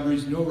 no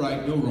boundaries, no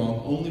right, no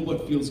wrong, only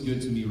what feels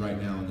good to me right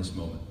now in this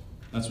moment.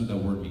 That's what that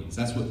word means.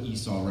 That's what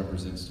Esau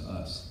represents to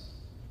us.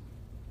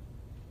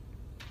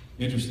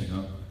 Interesting,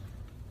 huh?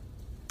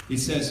 It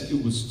says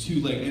it was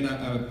too late, and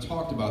I've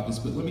talked about this,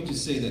 but let me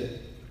just say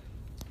that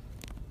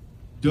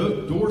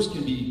doors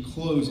can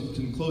close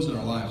in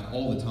our lives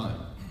all the time,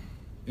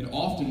 and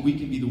often we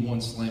can be the one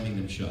slamming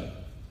them shut.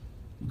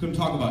 We can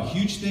talk about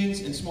huge things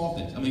and small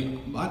things. I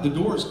mean, the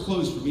door is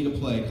closed for me to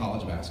play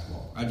college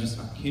basketball. I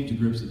came to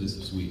grips with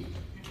this week.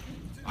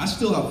 I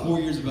still have 4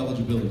 years of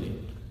eligibility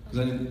because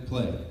I didn't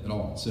play at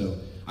all. So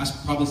I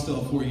probably still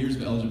have 4 years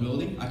of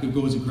eligibility. I could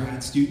go as a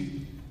grad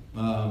student.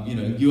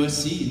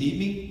 USC, you need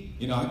me?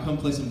 I come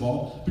play some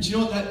ball. But you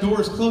know what? That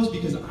door is closed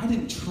because I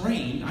didn't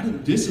train. I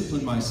didn't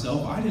discipline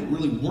myself. I didn't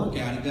really work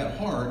at it that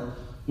hard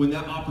when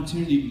that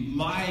opportunity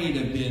might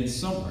have been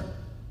somewhere.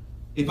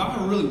 If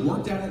I really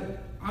worked at it,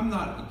 I'm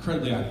not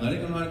incredibly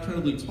athletic. I'm not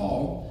incredibly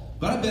tall.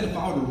 But I bet if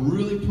I would have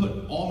really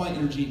put all my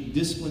energy,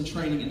 discipline,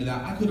 training into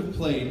that, I could have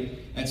played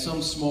at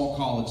some small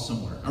college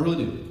somewhere. I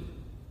really do.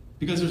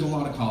 Because there's a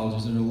lot of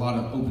colleges and there's a lot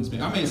of open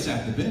space. I may have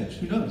sat the bench.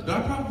 Who knows? But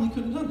I probably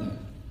could have done that.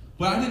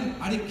 But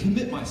I didn't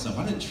commit myself.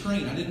 I didn't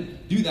train. I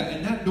didn't do that.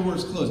 And that door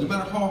is closed. No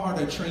matter how hard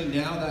I train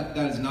now, that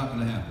is not going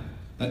to happen.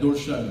 That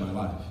door's shut in my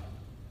life.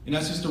 And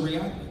that's just a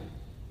reality.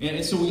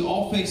 And so we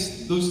all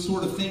face those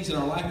sort of things in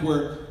our life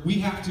where we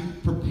have to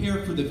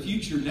prepare for the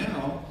future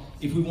now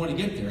if we want to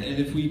get there. And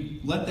if we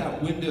let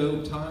that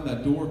window time,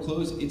 that door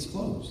close, it's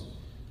closed.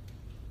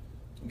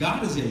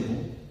 God is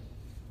able.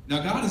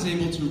 Now God is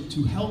able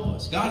to help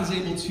us. God is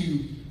able to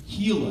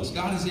heal us.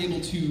 God is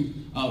able to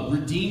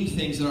redeem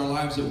things in our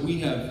lives that we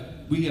have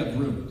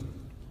ruined.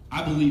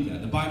 I believe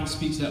that. The Bible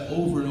speaks that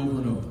over and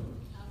over and over.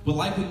 But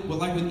like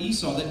with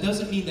Esau, that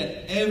doesn't mean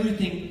that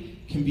everything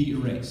can be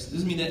erased. It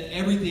doesn't mean that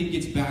everything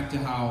gets back to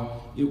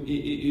how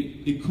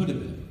it could have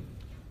been.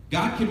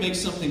 God can make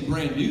something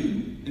brand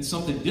new and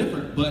something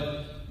different,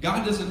 but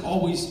God doesn't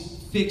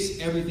always fix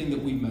everything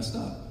that we've messed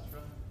up.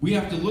 We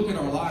have to look at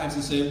our lives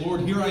and say,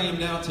 Lord, here I am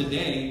now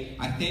today.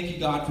 I thank you,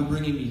 God, for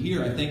bringing me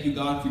here. I thank you,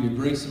 God, for your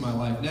grace in my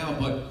life now.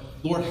 But,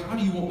 Lord, how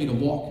do you want me to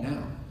walk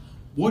now?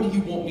 What do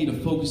you want me to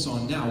focus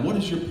on now? What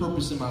is your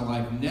purpose in my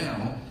life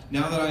now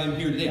that I am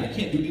here today? I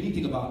can't do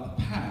anything about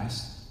the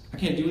past. I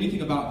can't do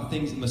anything about the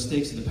things and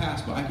mistakes of the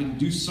past, but I can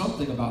do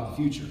something about the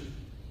future.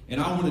 And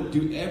I want to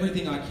do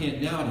everything I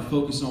can now to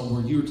focus on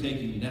where you're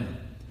taking me now.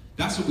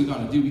 That's what we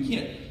got to do. We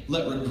can't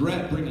let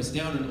regret bring us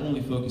down and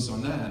only focus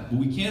on that. But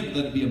we can't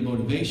let it be a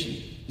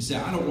motivation to say,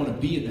 I don't want to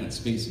be in that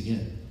space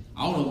again.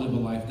 I want to live a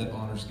life that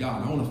honors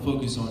God. I want to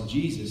focus on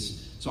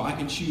Jesus so I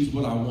can choose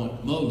what I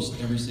want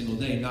most every single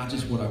day, not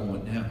just what I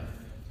want now.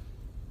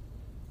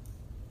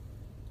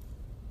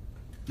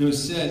 It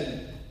was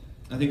said,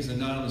 I think it's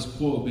an anonymous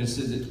quote, but it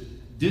says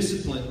that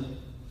discipline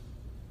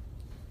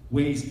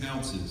weighs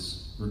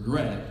ounces,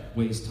 regret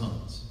weighs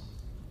tons.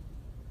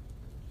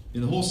 In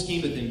the whole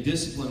scheme of things,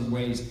 discipline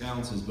weighs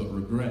ounces, but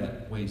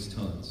regret weighs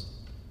tons.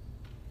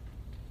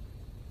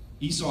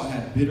 Esau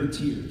had bitter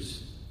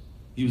tears.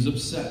 He was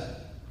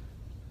upset,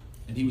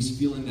 and he was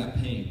feeling that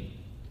pain.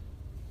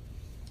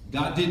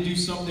 God did do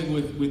something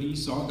with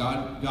Esau.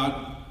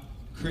 God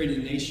created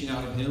a nation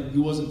out of him. He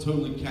wasn't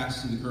totally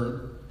cast to the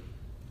curb.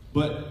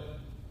 But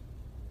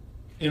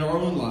in our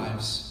own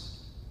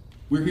lives,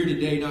 We're here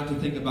today not to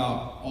think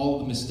about all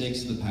the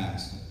mistakes of the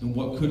past and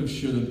what could have,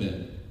 should have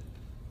been.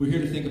 We're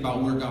here to think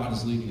about where God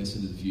is leading us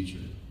into the future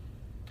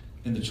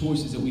and the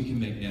choices that we can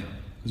make now.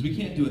 Because we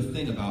can't do a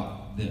thing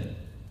about them,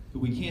 but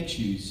we can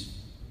choose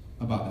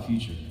about the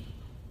future.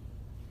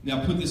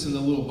 Now, put this in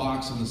the little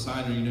box on the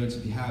side of your notes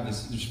if you have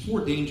this. There's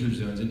 4 danger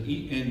zones, and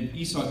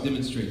Esau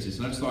demonstrates this,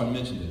 and I just thought I'd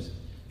mention this.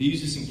 They use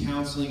this in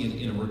counseling and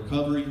in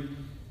recovery,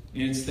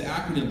 and it's the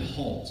acronym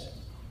HALT.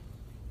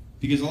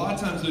 Because a lot of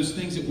times those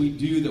things that we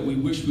do that we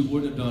wish we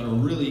wouldn't have done are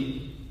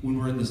really when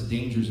we're in this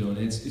danger zone.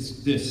 And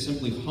it's this,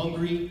 simply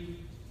hungry,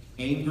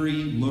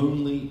 angry,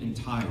 lonely, and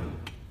tired.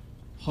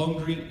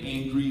 Hungry,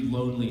 angry,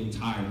 lonely, and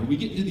tired. When we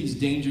get into these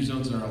danger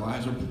zones in our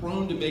lives, we're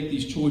prone to make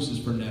these choices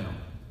for now.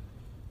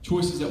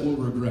 Choices that we'll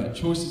regret.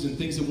 Choices and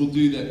things that we'll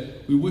do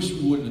that we wish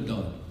we wouldn't have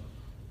done.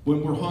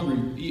 When we're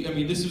hungry, I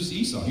mean, this was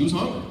Esau. He was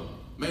hungry.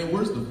 Man,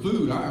 where's the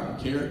food? I don't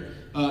care.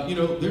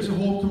 There's a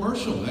whole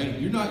commercial. Hey,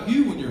 you're not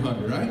you when you're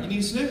hungry, right? You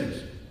need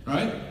Snickers,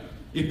 right?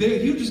 If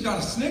you just got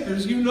a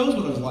Snickers, who knows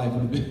what his life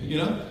would have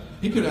been,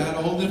 He could have had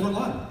a whole different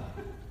life.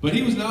 But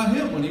he was not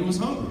him when he was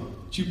hungry.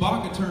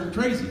 Chewbacca turned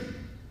crazy.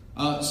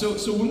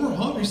 So when we're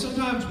hungry,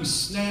 sometimes we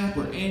snap,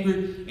 we're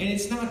angry, and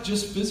it's not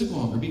just physical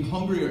hunger. Being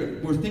hungry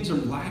where things are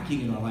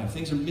lacking in our life,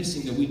 things are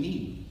missing that we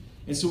need.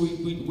 And so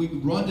we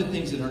run to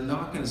things that are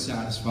not going to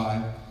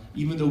satisfy,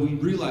 even though we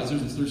realize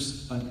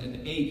there's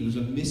an ache, there's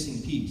a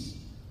missing piece.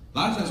 A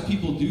lot of times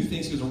people do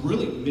things because they're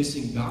really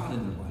missing God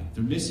in their life.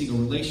 They're missing a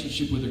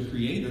relationship with their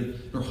Creator.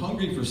 They're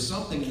hungry for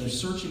something, and they're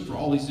searching for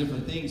all these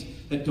different things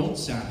that don't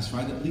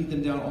satisfy, that lead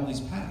them down all these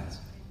paths.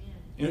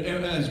 And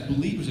as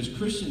believers, as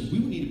Christians, we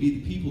need to be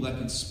the people that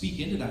can speak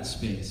into that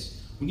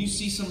space. When you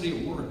see somebody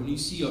at work, when you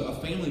see a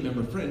family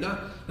member, friend,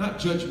 not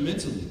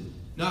judgmentally,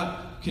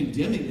 not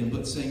condemning them,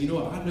 but saying,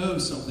 I know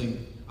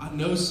something, I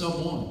know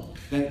someone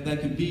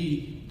that could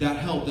be that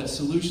help, that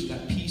solution,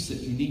 that peace that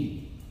you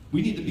need.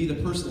 We need to be the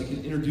person that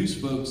can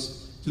introduce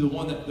folks to the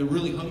one that they're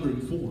really hungry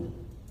for.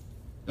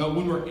 Now,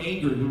 when we're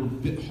angry,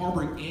 when we're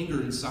harboring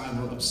anger inside,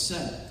 we're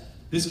upset.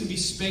 This can be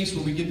space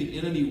where we give the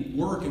enemy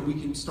work and we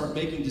can start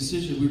making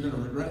decisions we're going to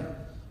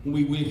regret. When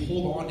we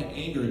hold on to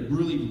anger, it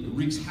really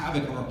wreaks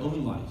havoc on our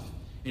own life.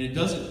 And it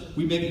doesn't,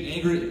 we may be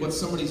angry at what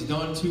somebody's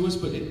done to us,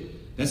 but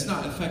that's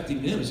not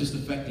affecting them, it's just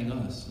affecting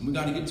us. And we've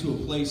got to get to a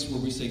place where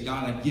we say,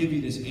 God, I give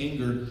you this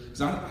anger because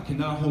I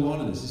cannot hold on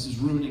to this. This is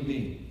ruining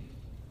me.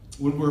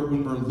 When we're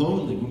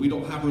lonely, when we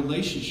don't have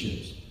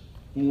relationships,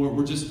 when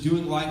we're just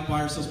doing life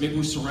by ourselves, maybe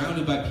we're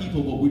surrounded by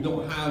people, but we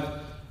don't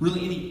have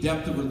really any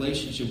depth of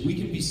relationship, we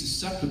can be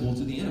susceptible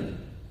to the enemy.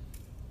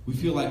 We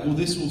feel like, well,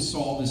 this will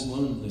solve this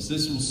loneliness,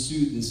 this will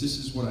soothe this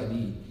is what I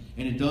need.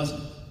 And it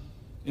doesn't.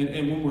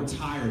 And when we're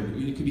tired,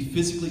 it could be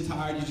physically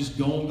tired, you're just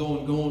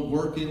going,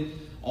 working,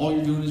 all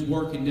you're doing is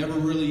working, never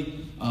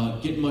really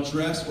getting much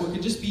rest, or it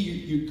could just be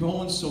you're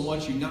going so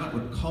much you're not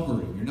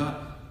recovering, you're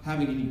not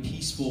having any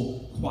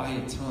peaceful,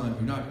 quiet time,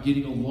 you're not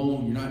getting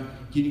alone, you're not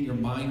getting your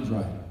mind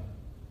right.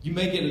 You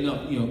may get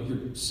enough, your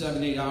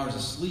 7-8 hours of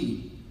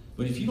sleep,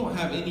 but if you don't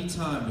have any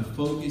time to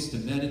focus, to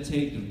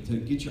meditate, to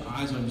get your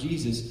eyes on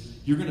Jesus,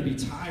 you're going to be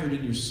tired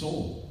in your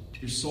soul.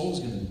 Your soul's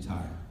going to be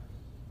tired.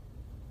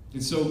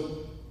 And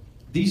so,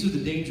 these are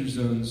the danger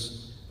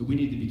zones that we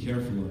need to be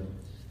careful of.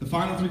 The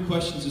final 3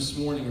 questions this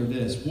morning are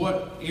this.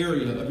 What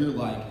area of your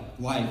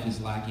life is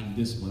lacking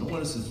discipline? I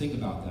want us to think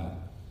about that.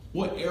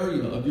 What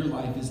area of your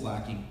life is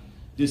lacking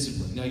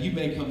discipline? Now, you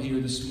may come here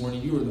this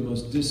morning, you are the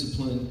most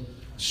disciplined,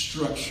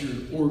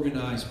 structured,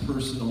 organized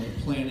person on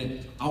the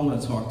planet. I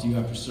want to talk to you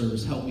after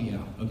service. Help me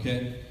out,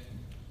 okay?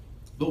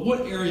 But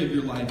what area of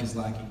your life is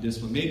lacking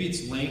discipline? Maybe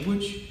it's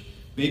language.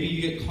 Maybe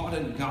you get caught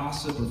in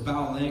gossip or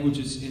foul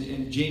languages.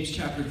 And James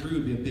chapter 3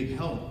 would be a big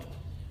help.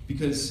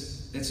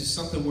 Because that's just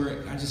something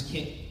where I just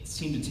can't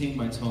seem to tame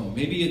my tongue.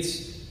 Maybe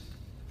it's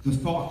your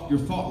thought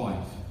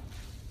life.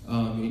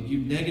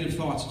 Your negative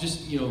thoughts,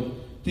 just,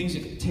 things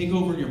that take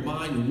over in your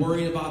mind. You're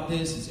worried about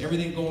this. It's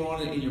everything going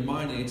on in your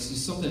mind. It's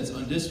just something that's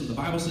undisciplined.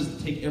 The Bible says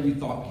to take every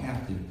thought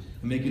captive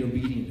and make it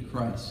obedient to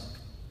Christ.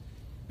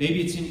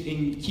 Maybe it's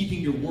in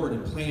keeping your word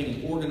and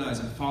planning,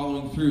 organizing,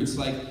 following through. It's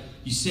like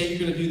you say you're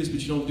going to do this,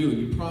 but you don't do it.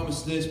 You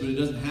promise this, but it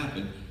doesn't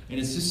happen. And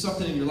it's just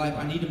something in your life.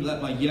 I need to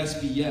let my yes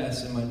be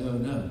yes and my no,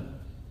 no.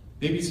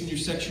 Maybe it's in your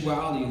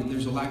sexuality that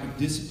there's a lack of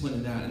discipline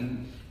in that,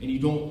 and you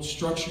don't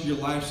structure your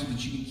life so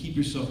that you can keep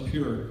yourself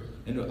pure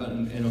and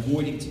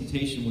avoiding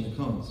temptation when it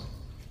comes.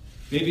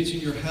 Maybe it's in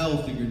your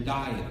health or your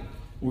diet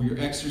or your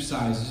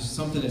exercise. It's just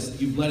something that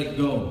you've let it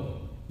go.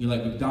 You're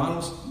like,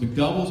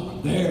 McDoubles,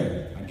 I'm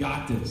there. I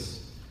got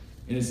this.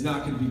 And it's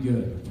not going to be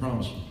good, I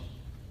promise you.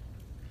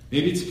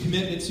 Maybe it's a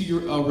commitment to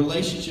your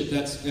relationship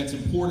that's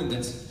important,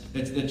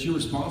 that you're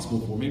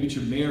responsible for. Maybe it's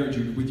your marriage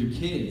or with your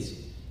kids.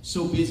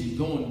 So busy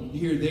going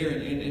here, there,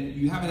 and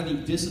you haven't had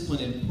any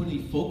discipline and put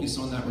any focus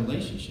on that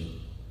relationship.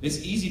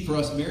 It's easy for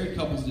us married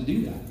couples to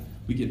do that.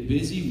 We get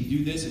busy, we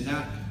do this, and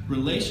that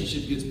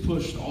relationship gets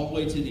pushed all the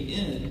way to the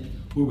end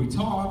where we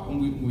talk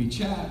and we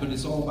chat, but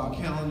it's all about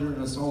calendar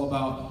and it's all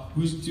about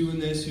who's doing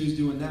this, who's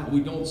doing that.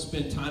 We don't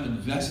spend time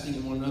investing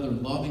in one another,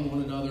 loving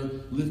one another,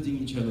 lifting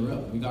each other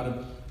up. We got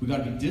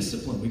to be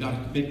disciplined. We got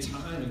to make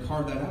time and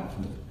carve that out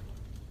for them.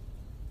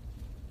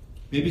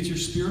 Maybe it's your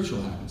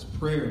spiritual habits: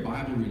 prayer,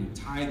 Bible reading,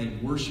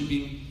 tithing,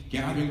 worshiping,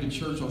 gathering to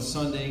church on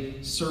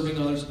Sunday, serving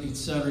others,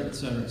 etc.,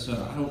 etc.,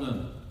 etc. I don't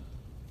know.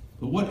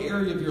 But what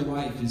area of your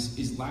life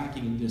is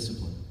lacking in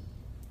discipline?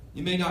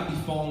 It may not be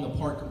falling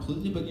apart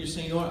completely, but you're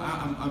saying, you know what,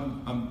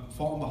 I'm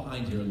falling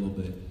behind here a little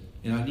bit,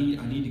 and I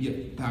need to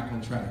get back on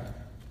track.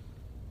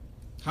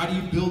 How do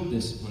you build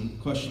discipline?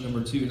 Question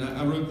number 2. And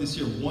I wrote this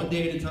here: one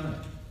day at a time.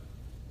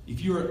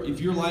 If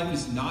your life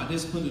is not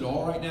disciplined at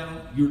all right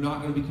now, you're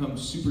not going to become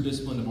super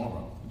disciplined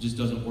tomorrow. It just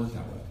doesn't work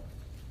that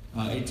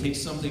way. It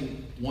takes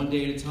something one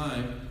day at a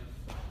time,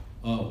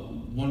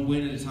 one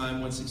win at a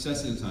time, one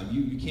success at a time.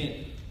 You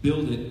can't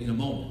build it in a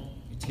moment.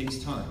 It takes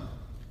time.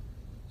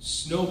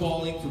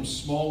 Snowballing from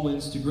small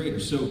wins to greater.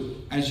 So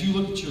as you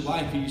look at your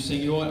life and you're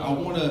saying, you know what, I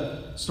want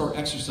to start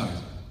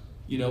exercising.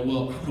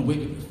 Well, I'm going to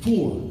wake up at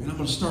 4 and I'm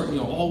going to start,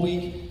 all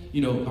week.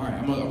 All right,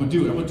 I'm going to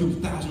do it. I'm going to do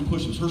 1,000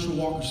 push-ups, Herschel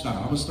Walker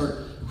style.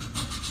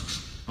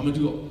 I'm going to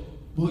do it.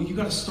 Well, you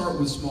got to start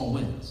with small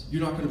wins.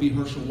 You're not going to be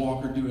Herschel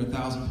Walker doing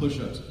 1,000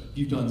 push-ups if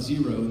you've done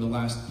 0 in the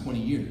last 20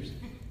 years.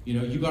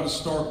 You got to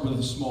start with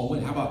a small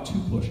win. How about 2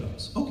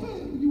 push-ups?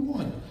 Okay, you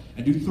won.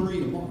 And do 3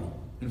 tomorrow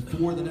and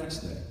 4 the next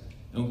day.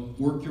 And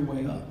work your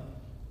way up.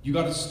 You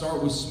got to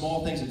start with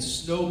small things and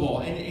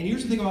snowball. And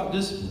here's the thing about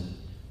discipline.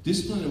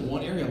 Discipline in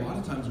one area a lot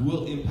of times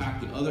will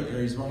impact the other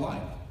areas of our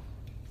life.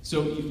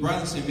 So rather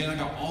than saying, man, I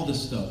got all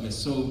this stuff, man,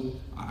 so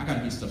I got to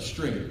get stuff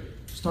straight.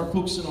 Start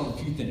focusing on a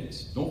few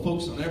things. Don't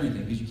focus on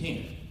everything, because you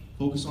can't.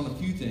 Focus on a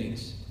few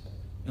things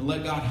and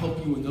let God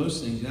help you in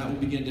those things, and that will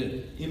begin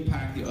to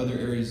impact the other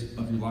areas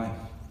of your life.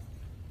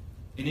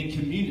 And in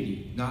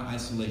community, not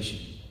isolation.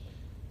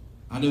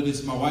 I know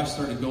this, my wife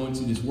started going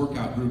to this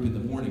workout group in the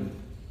morning,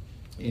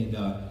 and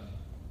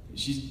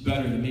she's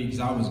better than me because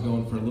I was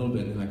going for a little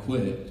bit and I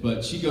quit.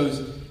 But she goes,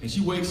 and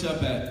she wakes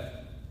up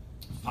at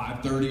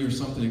 5:30 or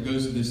something and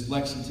goes to this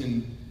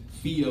Lexington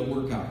FIA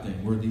workout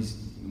thing where these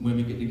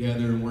women get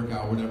together and work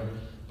out or whatever.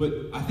 But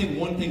I think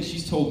one thing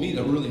she's told me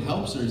that really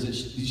helps her is that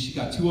she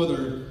got 2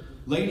 other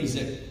ladies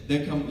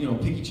that come,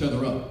 pick each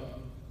other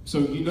up.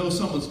 So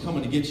someone's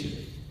coming to get you.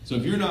 So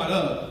if you're not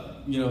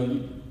up,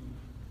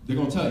 they're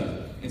going to tell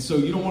you. And so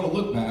you don't want to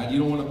look bad. You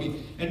don't want to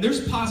be... And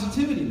there's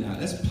positivity in that.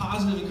 That's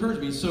positive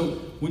encouragement. So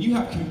when you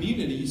have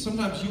community,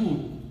 sometimes you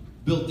will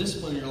build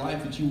discipline in your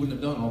life that you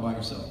wouldn't have done all by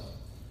yourself.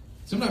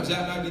 Sometimes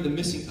that might be the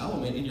missing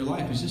element in your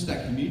life. It's just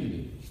that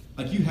community.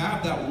 Like you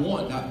have that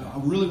want. I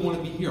really want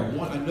to be here.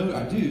 I know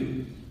I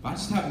do. But I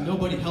just have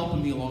nobody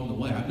helping me along the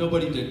way. I have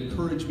nobody to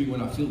encourage me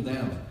when I feel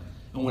down.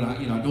 And when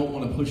I don't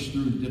want to push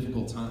through the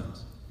difficult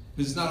times.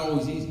 Because it's not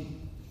always easy.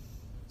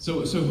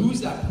 So who's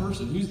that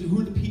person?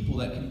 Who are the people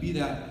that can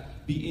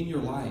be in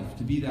your life,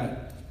 to be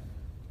that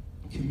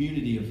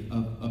community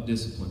of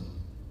discipline?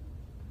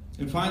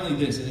 And finally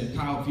this, and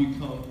Kyle, if you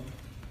come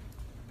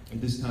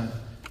at this time,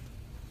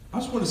 I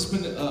just want to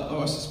spend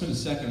a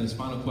second on this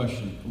final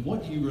question.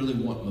 What do you really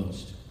want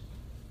most?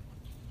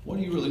 What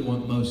do you really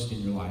want most in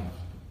your life?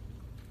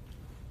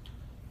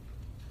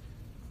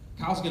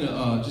 Kyle's going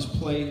to just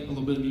play a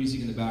little bit of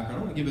music in the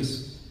background. I want to give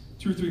us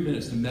 2 or 3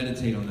 minutes to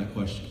meditate on that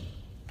question.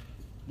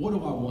 What do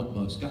I want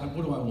most? God,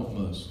 what do I want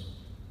most?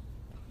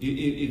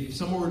 If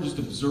someone were to just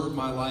observe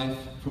my life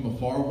from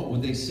afar, what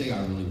would they say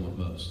I really want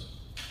most?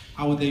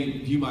 How would they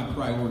view my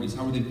priorities?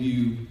 How would they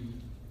view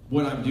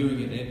what I'm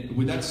doing? And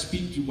would that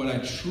speak to what I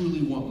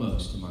truly want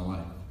most in my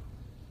life?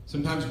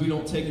 Sometimes we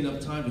don't take enough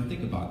time to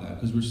think about that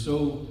because we're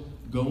so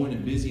going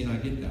and busy, and I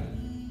get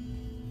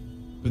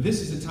that. But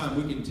this is the time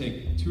we can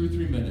take 2 or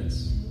 3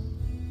 minutes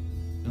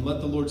and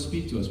let the Lord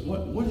speak to us.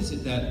 What is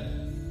it that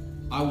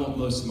I want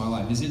most in my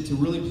life? Is it to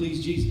really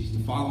please Jesus, to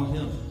follow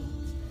Him?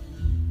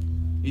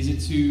 Is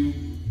it to,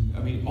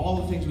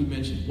 all the things we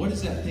mentioned? What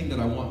is that thing that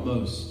I want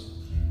most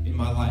in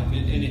my life?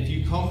 And if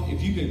you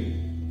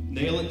can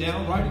nail it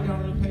down, write it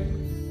down on your paper.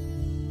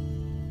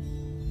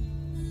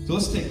 So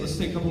let's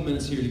take a couple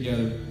minutes here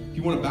together. If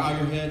you want to bow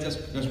your heads,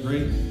 that's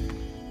great.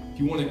 If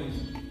you want to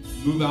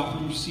move out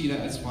from your seat,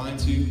 that's fine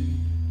too.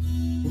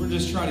 We're going to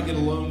just try to get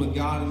alone with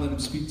God and let Him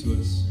speak to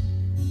us.